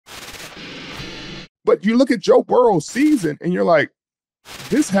But you look at Joe Burrow's season, and you're like,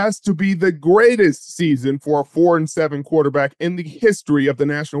 this has to be the greatest season for a 4-7 quarterback in the history of the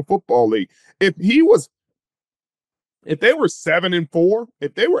National Football League. If they were 7-4,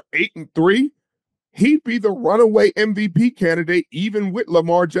 if they were 8-3, he'd be the runaway MVP candidate, even with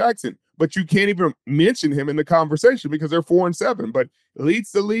Lamar Jackson. But you can't even mention him in the conversation because they're 4-7. But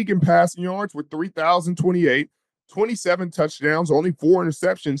leads the league in passing yards with 3,028, 27 touchdowns, only 4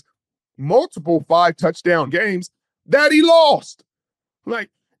 interceptions, multiple 5-touchdown games that he lost. Like,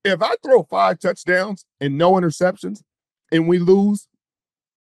 if I throw 5 touchdowns and no interceptions and we lose,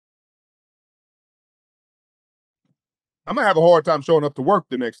 I'm going to have a hard time showing up to work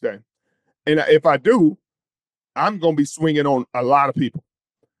the next day. And if I do, I'm going to be swinging on a lot of people.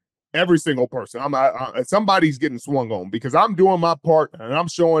 Every single person. Somebody's getting swung on because I'm doing my part and I'm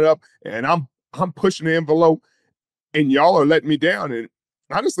showing up and I'm pushing the envelope and y'all are letting me down. And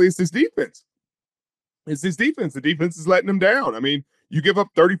honestly, it's this defense. It's this defense. The defense is letting them down. I mean, you give up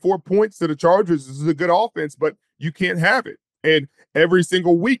 34 points to the Chargers. This is a good offense, but you can't have it. And every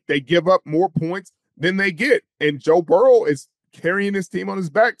single week they give up more points than they get. And Joe Burrow is carrying his team on his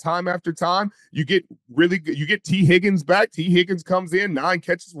back time after time. You get T. Higgins back. T. Higgins comes in, 9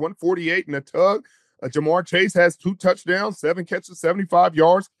 catches, 148 and a tug. Jamar Chase has 2 touchdowns, 7 catches, 75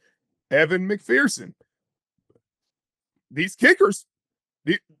 yards. Evan McPherson. These kickers.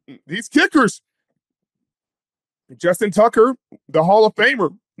 Justin Tucker, the Hall of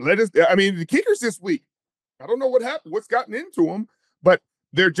Famer, the kickers this week, I don't know what happened, what's gotten into them, but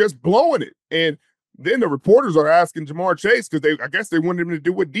they're just blowing it. And then the reporters are asking Jamar Chase because I guess they wanted him to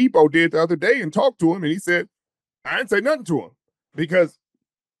do what Debo did the other day and talk to him. And he said, I didn't say nothing to him because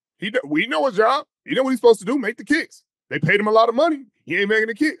we know his job. He know what he's supposed to do, make the kicks. They paid him a lot of money. He ain't making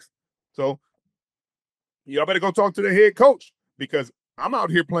the kicks. So y'all better go talk to the head coach because I'm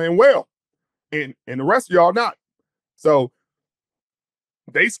out here playing well and the rest of y'all not. So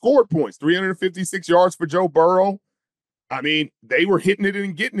they scored points, 356 yards for Joe Burrow. I mean, they were hitting it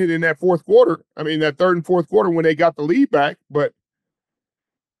and getting it in that fourth quarter. I mean, that third and fourth quarter when they got the lead back. But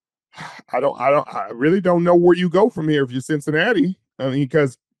I really don't know where you go from here if you're Cincinnati. I mean,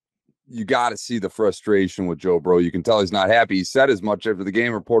 because you got to see the frustration with Joe Burrow. You can tell he's not happy. He said as much after the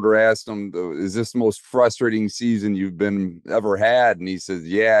game. Reporter asked him, is this the most frustrating season you've ever had? And he says,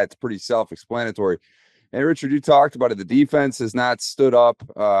 yeah, it's pretty self-explanatory. And Richard, you talked about it. The defense has not stood up.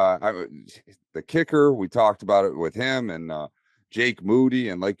 The kicker, we talked about it with him and Jake Moody.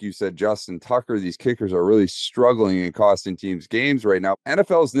 And like you said, Justin Tucker, these kickers are really struggling and costing teams games right now.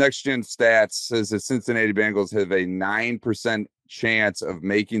 NFL's Next Gen Stats says the Cincinnati Bengals have a 9% chance of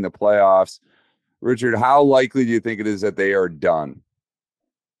making the playoffs. Richard, how likely do you think it is that they are done?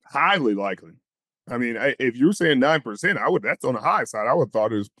 Highly likely. I mean, if you're saying 9%, that's on the high side. I would have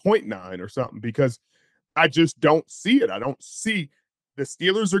thought it was 0.9 or something because I just don't see it. I don't see the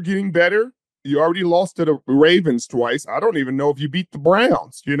Steelers are getting better. You already lost to the Ravens twice. I don't even know if you beat the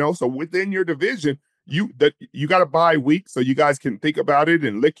Browns, So within your division, you got a bye week so you guys can think about it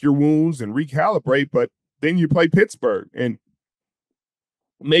and lick your wounds and recalibrate. But then you play Pittsburgh and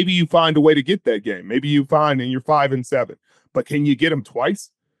maybe you find a way to get that game. Maybe you find and you're 5-7. But can you get them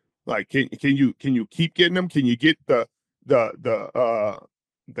twice? Like can you keep getting them? Can you get the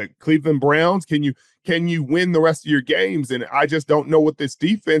Cleveland Browns? Can you win the rest of your games? And I just don't know what this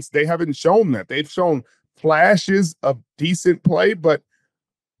defense, they haven't shown that. They've shown flashes of decent play, but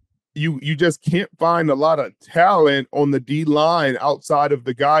you just can't find a lot of talent on the D line outside of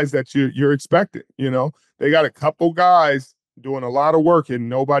the guys that you're expecting. They got a couple guys doing a lot of work and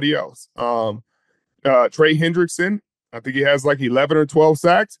nobody else. Trey Hendrickson, I think he has like 11 or 12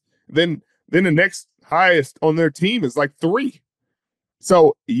 sacks. Then the next highest on their team is like 3.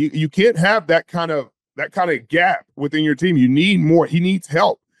 So you can't have that kind of gap within your team. You need more. He needs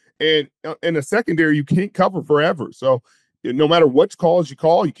help. And in the secondary, you can't cover forever. So no matter what calls you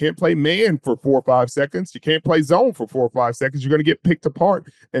call, you can't play man for 4 or 5 seconds. You can't play zone for 4 or 5 seconds. You're going to get picked apart.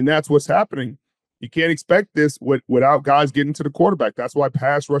 And that's what's happening. You can't expect this without guys getting to the quarterback. That's why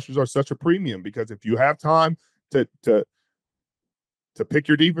pass rushers are such a premium, because if you have time to pick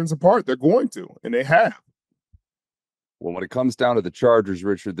your defense apart, they're going to, and they have. Well, when it comes down to the Chargers,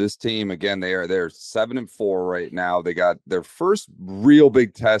 Richard, this team, again, they're 7-4 right now. They got their first real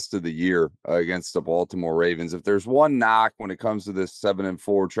big test of the year against the Baltimore Ravens. If there's one knock when it comes to this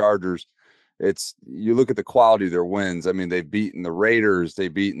 7-4 Chargers, it's you look at the quality of their wins. I mean, they've beaten the Raiders,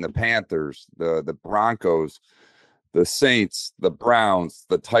 they've beaten the Panthers, the Broncos, the Saints, the Browns,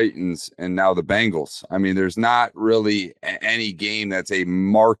 the Titans, and now the Bengals. I mean, there's not really any game that's a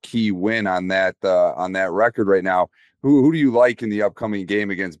marquee win on that record right now. Who do you like in the upcoming game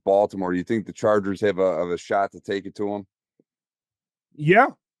against Baltimore? Do you think the Chargers have a shot to take it to them? Yeah.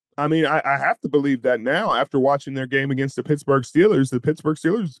 I mean, I have to believe that now after watching their game against the Pittsburgh Steelers. The Pittsburgh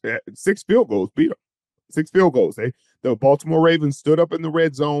Steelers, 6 field goals, beat them. 6 field goals. The Baltimore Ravens stood up in the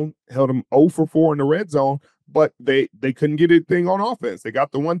red zone, held them 0 for 4 in the red zone, but they couldn't get anything on offense. They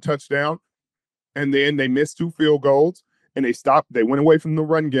got the one touchdown, and then they missed 2 field goals, and they stopped. They went away from the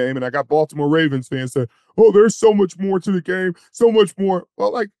run game, and I got Baltimore Ravens fans say, "Oh, there's so much more to the game, so much more."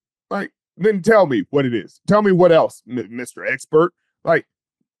 Well, like, then tell me what it is. Tell me what else, Mr. Expert. Like,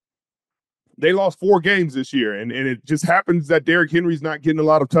 they lost 4 games this year, and it just happens that Derrick Henry's not getting a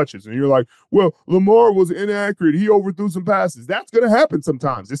lot of touches. And you're like, well, Lamar was inaccurate. He overthrew some passes. That's going to happen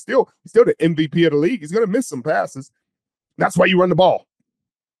sometimes. He's still the MVP of the league. He's going to miss some passes. That's why you run the ball.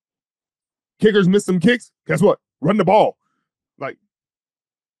 Kickers miss some kicks. Guess what? Run the ball. Like,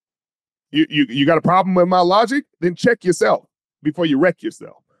 you got a problem with my logic? Then check yourself before you wreck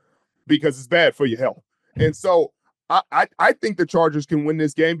yourself, because it's bad for your health. And so I think the Chargers can win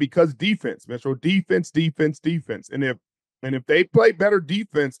this game because defense, Metro. Defense. And if they play better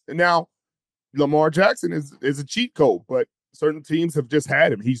defense, now Lamar Jackson is a cheat code, but certain teams have just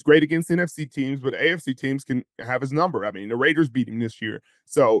had him. He's great against NFC teams, but AFC teams can have his number. I mean, the Raiders beat him this year.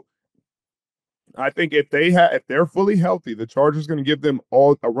 So I think if they're fully healthy, the Chargers going to give them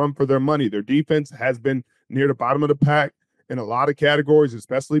all a run for their money. Their defense has been near the bottom of the pack in a lot of categories,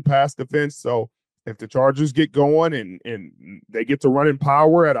 especially pass defense. So if the Chargers get going and they get to run in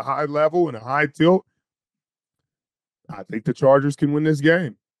power at a high level and a high tilt, I think the Chargers can win this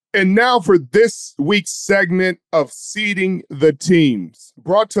game. And now for this week's segment of Seeding the Teams,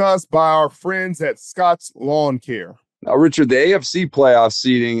 brought to us by our friends at Scott's Lawn Care. Now, Richard, the AFC playoff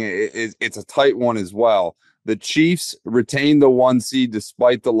seeding it's a tight one as well. The Chiefs retain the 1 seed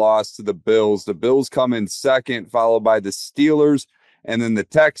despite the loss to the Bills. The Bills come in second, followed by the Steelers and then the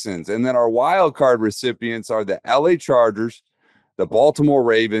Texans. And then our wild card recipients are the LA Chargers, the Baltimore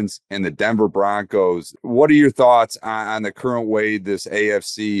Ravens, and the Denver Broncos. What are your thoughts on the current way this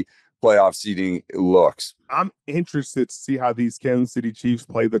AFC playoff seeding looks? I'm interested to see how these Kansas City Chiefs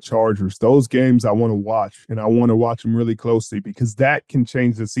play the Chargers. Those games I want to watch, and I want to watch them really closely because that can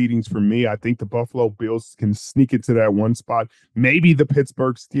change the seedings for me. I think the Buffalo Bills can sneak into that 1 spot. Maybe the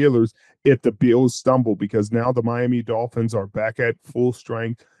Pittsburgh Steelers if the Bills stumble, because now the Miami Dolphins are back at full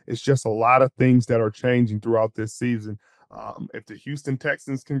strength. It's just a lot of things that are changing throughout this season. If the Houston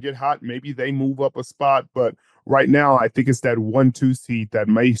Texans can get hot, maybe they move up a spot. But right now, I think it's that 1-2 seed that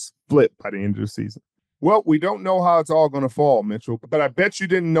may split by the end of the season. Well, we don't know how it's all going to fall, Mitchell, but I bet you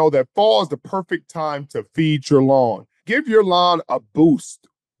didn't know that fall is the perfect time to feed your lawn. Give your lawn a boost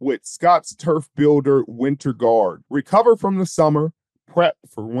with Scott's Turf Builder Winter Guard. Recover from the summer, prep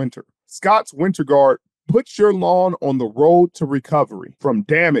for winter. Scott's Winter Guard puts your lawn on the road to recovery from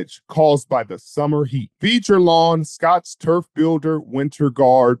damage caused by the summer heat. Feed your lawn Scott's Turf Builder Winter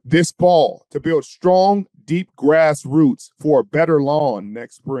Guard this fall to build strong, deep grass roots for a better lawn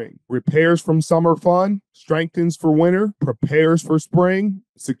next spring. Repairs from summer fun, strengthens for winter, prepares for spring,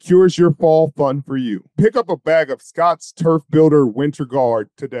 secures your fall fun for you. Pick up a bag of Scott's Turf Builder Winter Guard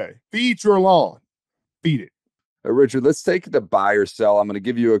today. Feed your lawn. Feed it. Richard, let's take the buy or sell. I'm going to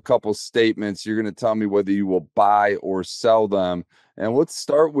give you a couple statements. You're going to tell me whether you will buy or sell them. And let's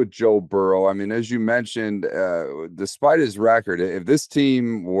start with Joe Burrow. I mean, as you mentioned, despite his record, if this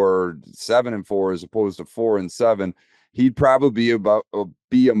team were 7-4 as opposed to 4-7, he'd probably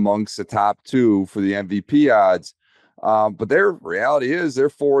be amongst the top 2 for the MVP odds. But their reality is they're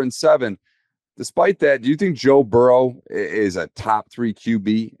 4-7. Despite that, do you think Joe Burrow is a top 3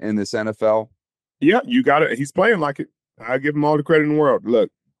 QB in this NFL? Yeah, you got it. He's playing like it. I give him all the credit in the world. Look,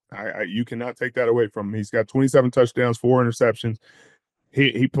 you cannot take that away from him. He's got 27 touchdowns, 4 interceptions.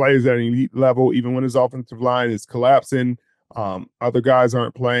 He plays at an elite level, even when his offensive line is collapsing. Other guys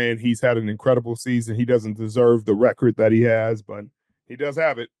aren't playing. He's had an incredible season. He doesn't deserve the record that he has, but he does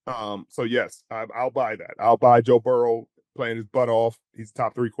have it. So yes, I'll buy that. I'll buy Joe Burrow playing his butt off. He's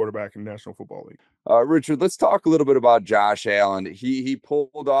top 3 quarterback in the National Football League. Richard, let's talk a little bit about Josh Allen. He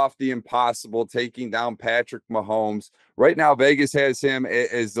pulled off the impossible, taking down Patrick Mahomes. Right now, Vegas has him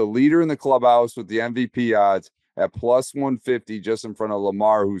as the leader in the clubhouse with the MVP odds at plus 150, just in front of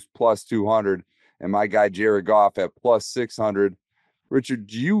Lamar, who's plus 200, and my guy Jared Goff at plus 600. Richard,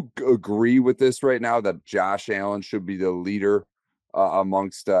 do you agree with this right now that Josh Allen should be the leader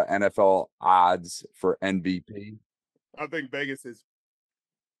amongst NFL odds for MVP? I think Vegas is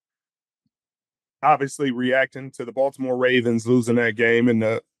obviously reacting to the Baltimore Ravens losing that game and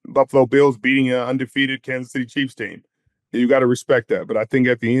the Buffalo Bills beating an undefeated Kansas City Chiefs team. You got to respect that. But I think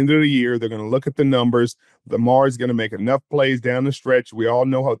at the end of the year, they're going to look at the numbers. Lamar is going to make enough plays down the stretch. We all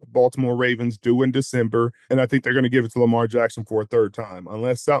know how the Baltimore Ravens do in December. And I think they're going to give it to Lamar Jackson for a third time,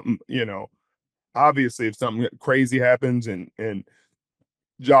 unless something, obviously if something crazy happens and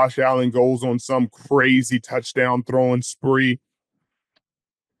Josh Allen goes on some crazy touchdown throwing spree.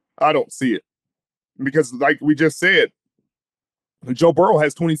 I don't see it because, like we just said, Joe Burrow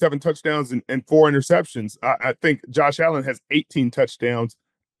has 27 touchdowns and 4 interceptions. I think Josh Allen has 18 touchdowns,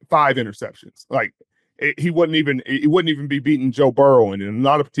 5 interceptions. Like he wouldn't even be beating Joe Burrow, and a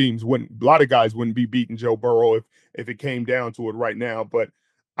lot of teams wouldn't. A lot of guys wouldn't be beating Joe Burrow if it came down to it right now. But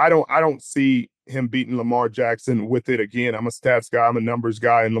I don't see him beating Lamar Jackson with it again. I'm a stats guy, I'm a numbers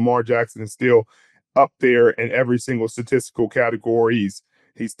guy, and Lamar Jackson is still up there in every single statistical category.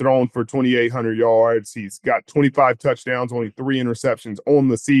 He's thrown for 2,800 yards. He's got 25 touchdowns, only 3 interceptions on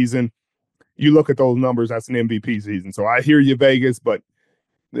the season. You look at those numbers, that's an MVP season. So I hear you, Vegas, but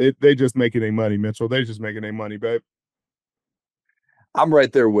they just making their money, Mitchell. They just making their money, babe. I'm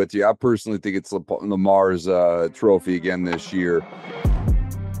right there with you. I personally think it's Lamar's trophy again this year.